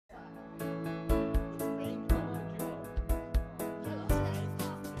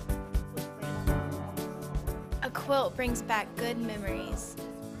quilt brings back good memories.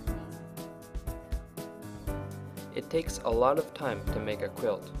 It takes a lot of time to make a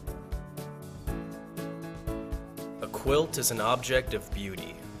quilt. A quilt is an object of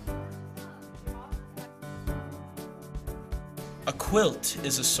beauty. A quilt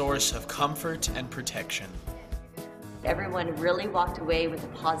is a source of comfort and protection. Everyone really walked away with a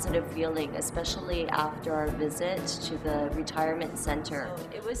positive feeling, especially after our visit to the retirement center.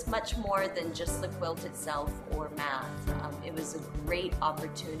 It was much more than just the quilt itself or math. It was a great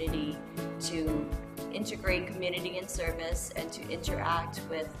opportunity to integrate community and service and to interact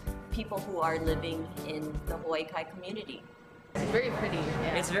with people who are living in the Hawaii Kai community. It's very pretty.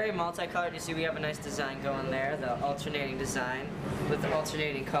 Yeah. It's very multicolored. You see we have a nice design going there, the alternating design with the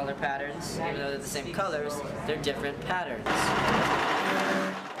alternating color patterns. Even though they're the same colors, they're different patterns.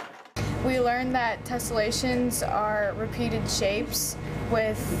 We learned that tessellations are repeated shapes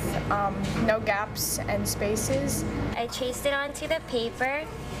with no gaps and spaces. I traced it onto the paper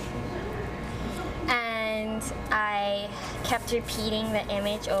and I kept repeating the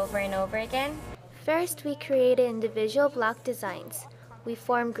image over and over again. First, we created individual block designs. We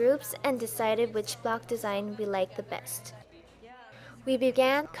formed groups and decided which block design we liked the best. We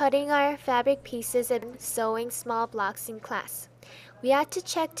began cutting our fabric pieces and sewing small blocks in class. We had to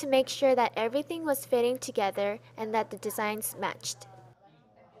check to make sure that everything was fitting together and that the designs matched.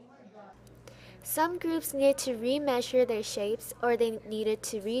 Some groups needed to remeasure their shapes or they needed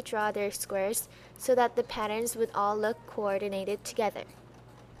to redraw their squares so that the patterns would all look coordinated together.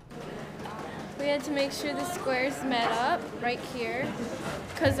 We had to make sure the squares met up right here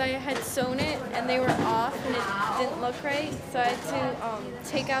because I had sewn it and they were off and it didn't look right, so I had to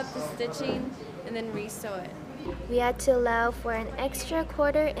take out the stitching and then re-sew it. We had to allow for an extra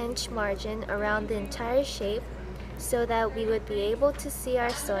 1/4 inch margin around the entire shape so that we would be able to see our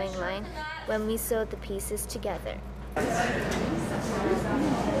sewing line when we sewed the pieces together.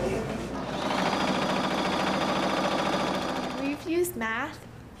 We've used math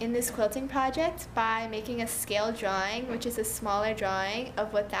in this quilting project by making a scale drawing, which is a smaller drawing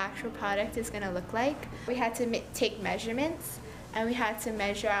of what the actual product is going to look like. We had to take measurements and we had to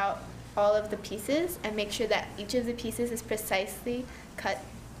measure out all of the pieces and make sure that each of the pieces is precisely cut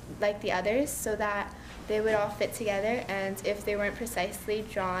like the others so that they would all fit together, and if they weren't precisely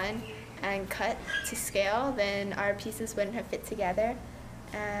drawn and cut to scale, then our pieces wouldn't have fit together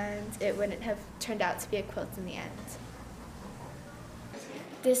and it wouldn't have turned out to be a quilt in the end.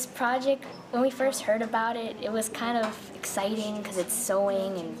 This project, when we first heard about it, it was kind of exciting because it's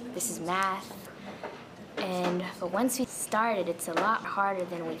sewing and this is math. But once we started, it's a lot harder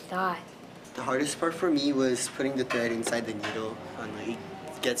than we thought. The hardest part for me was putting the thread inside the needle. It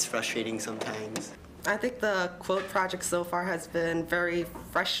gets frustrating sometimes. I think the quilt project so far has been very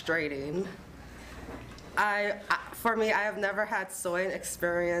frustrating. For me, I have never had sewing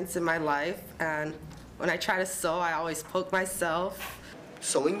experience in my life, and when I try to sew, I always poke myself.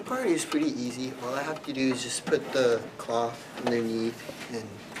 Sewing part is pretty easy. All I have to do is just put the cloth underneath and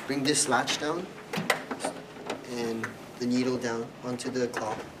bring this latch down and the needle down onto the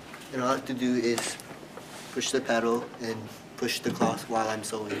cloth. And all I have to do is push the pedal and push the cloth while I'm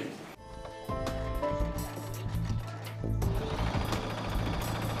sewing.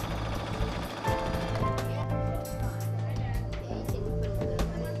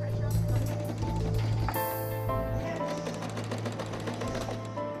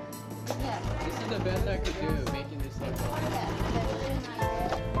 This is the best I could do, making this look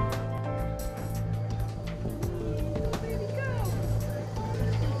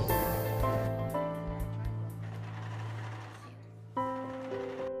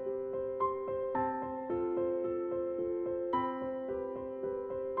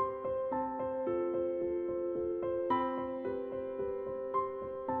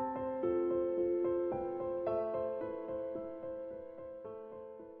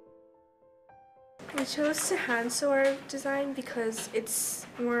We chose to hand sew our design because it's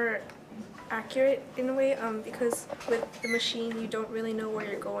more accurate in a way, because with the machine you don't really know where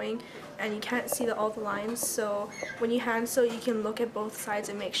you're going and you can't see all the lines, so when you hand sew you can look at both sides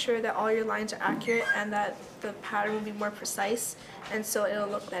and make sure that all your lines are accurate and that the pattern will be more precise, and so it'll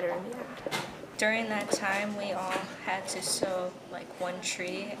look better in the end. During that time we all had to sew like one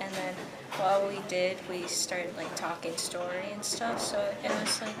tree, and then while we did we started like talking story and stuff, so it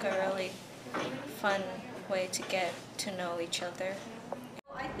was like a really fun way to get to know each other.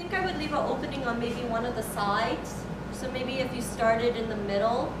 I think I would leave an opening on maybe one of the sides. So maybe if you started in the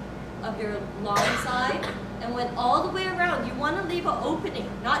middle of your long side and went all the way around, you want to leave an opening,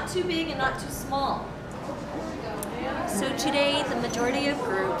 not too big and not too small. So today the majority of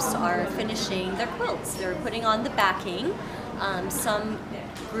groups are finishing their quilts. They're putting on the backing. Some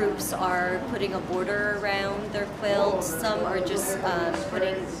groups are putting a border around their quilt. Some are just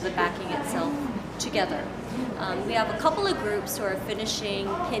putting the backing itself together. We have a couple of groups who are finishing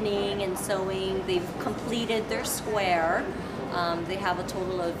pinning and sewing. They've completed their square. They have a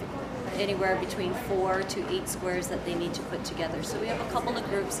total of anywhere between 4 to 8 squares that they need to put together. So we have a couple of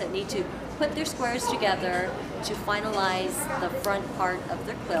groups that need to put their squares together to finalize the front part of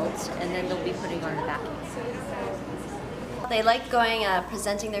their quilt, and then they'll be putting on the backing. They like going,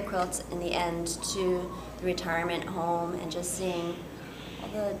 presenting their quilts in the end to the retirement home and just seeing all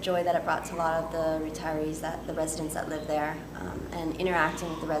the joy that it brought to a lot of the retirees, the residents that live there, and interacting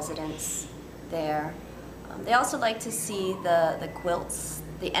with the residents there. They also like to see the quilts,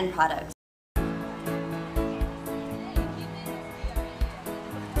 the end product.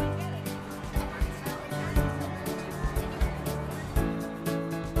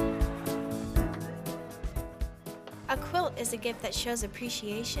 A quilt is a gift that shows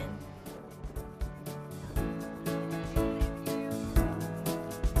appreciation.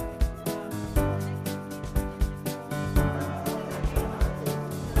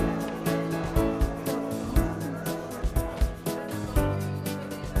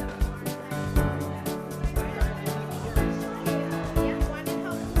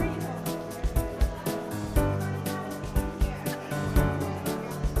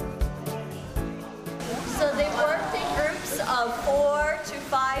 So they worked in groups of 4 to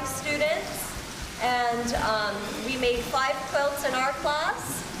 5 students, and we made 5 quilts in our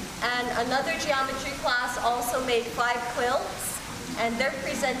class, and another geometry class also made 5 quilts, and they're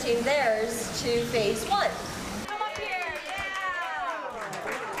presenting theirs to phase 1. Come up here,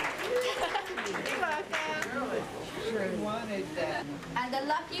 Sure wanted that. And the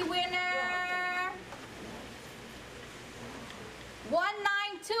lucky winner,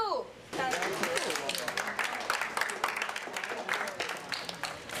 192.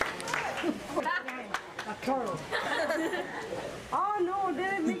 A turtle. Oh no,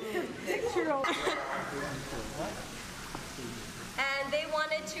 didn't make the picture of. And they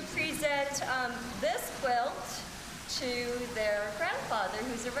wanted to present this quilt to their grandfather,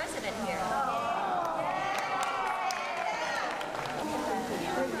 who's a resident here.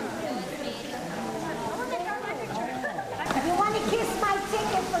 You want to kiss my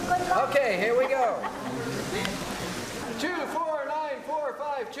ticket for good luck? Okay, here we go. 2, 4, 9, 4,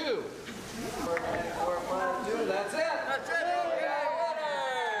 5, 2. 4, 9, 4, 5, 2. That's it. That's it.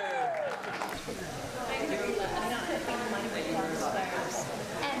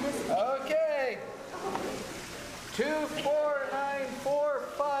 Okay. 2, 4, 9, 4,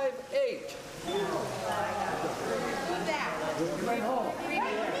 5, 8. We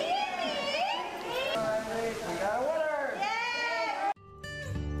got a winner.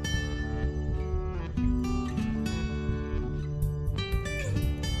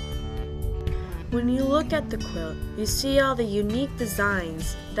 When you look at the quilt, you see all the unique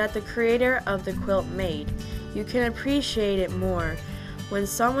designs that the creator of the quilt made. You can appreciate it more when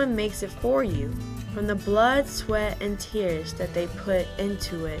someone makes it for you, from the blood, sweat, and tears that they put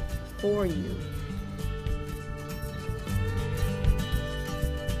into it for you.